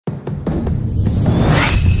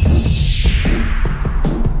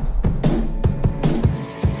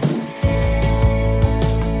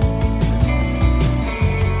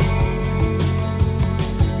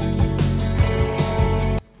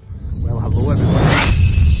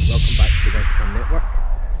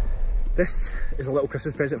This is a little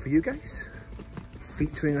Christmas present for you guys,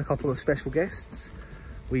 featuring a couple of special guests.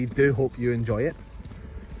 We do hope you enjoy it.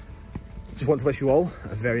 Just want to wish you all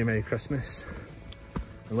a very Merry Christmas.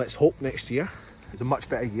 And let's hope next year is a much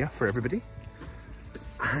better year for everybody.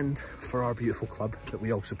 And for our beautiful club that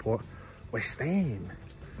we all support, West Ham.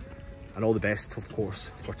 And all the best, of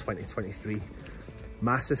course, for 2023.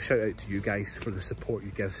 Massive shout out to you guys for the support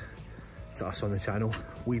you give to us on the channel.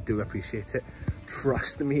 We do appreciate it.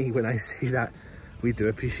 Trust me when I say that, we do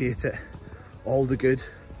appreciate it. All the good,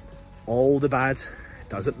 all the bad, it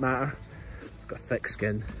doesn't matter. We've got thick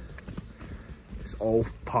skin. It's all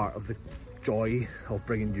part of the joy of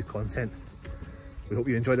bringing you content. We hope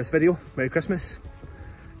you enjoy this video. Merry Christmas.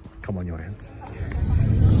 Come on, your hands.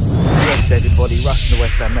 Yes, everybody, Russ from the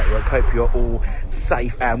West Ham Network. Hope you're all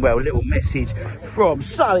safe and well. Little message from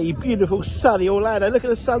sunny, beautiful, sunny Orlando. Look at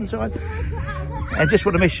the sunshine. And just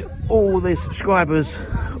want to wish all the subscribers,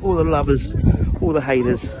 all the lovers, all the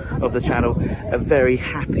haters of the channel a very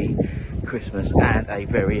happy Christmas and a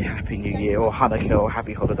very happy New Year, or Hanukkah, or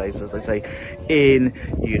happy holidays as they say in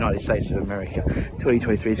the United States of America.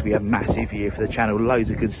 2023 is going to be a massive year for the channel. Loads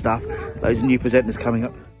of good stuff, loads of new presenters coming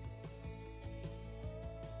up.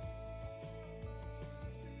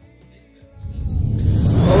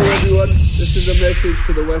 Hello everyone, this is a message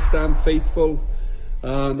to the West Ham faithful.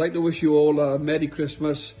 I'd like to wish you all a Merry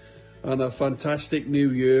Christmas and a fantastic New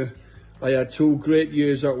Year. I had 2 great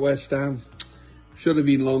years at West Ham. Should have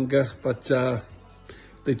been longer, but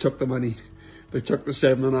they took the money. They took the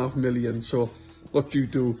 7.5 million, so what do you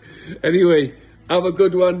do? Anyway, have a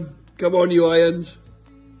good one. Come on, you Irons.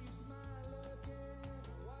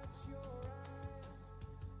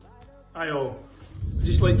 Hi all. I'd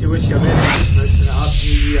just like to wish you a Merry Christmas and a Happy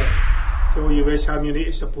New Year to all you West Ham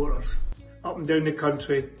United supporters up and down the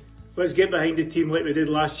country. Let's get behind the team like we did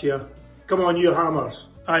last year. Come on, you Hammers.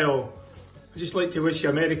 Hi all. I'd just like to wish you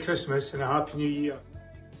a Merry Christmas and a Happy New Year.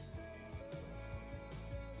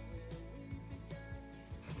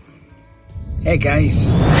 Hey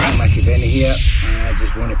guys, I'm Mickey Benny here, and I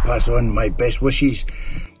just want to pass on my best wishes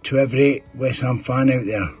to every West Ham fan out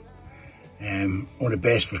there. All the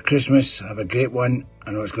best for Christmas. Have a great one.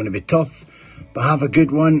 I know it's going to be tough, but have a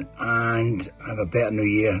good one and have a better New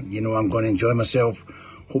Year. You know I'm going to enjoy myself.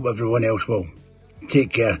 Hope everyone else will.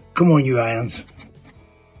 Take care. Come on, you Irons.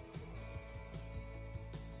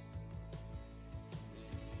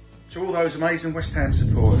 To all those amazing West Ham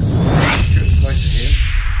supporters, good place to hear.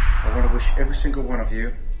 I want to wish every single one of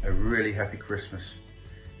you a really happy Christmas,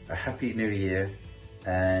 a happy New Year,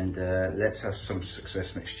 and let's have some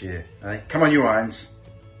success next year. Eh? Come on, you Irons.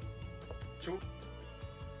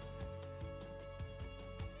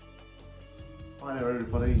 Hi there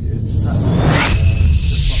everybody, it's Nat.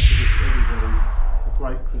 Just want to wish everybody a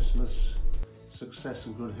great Christmas, success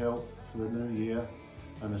and good health for the new year,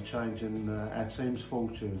 and a change in our team's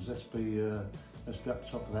fortunes. Let's be up the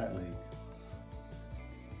top of that league.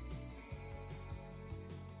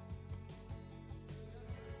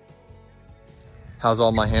 How's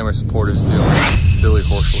all my Hammer supporters doing? Billy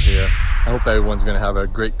Horschel here. I hope everyone's going to have a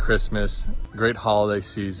great Christmas, great holiday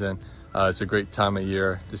season. It's a great time of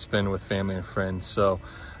year to spend with family and friends. So,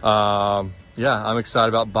 yeah, I'm excited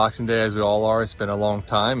about Boxing Day, as we all are. It's been a long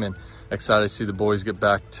time, and excited to see the boys get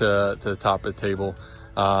back to the top of the table.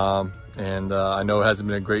 I know it hasn't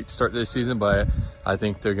been a great start to this season, but I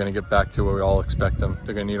think they're going to get back to where we all expect them.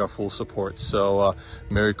 They're going to need our full support. So,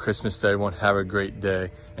 Merry Christmas to everyone. Have a great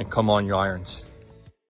day, and come on, you Irons.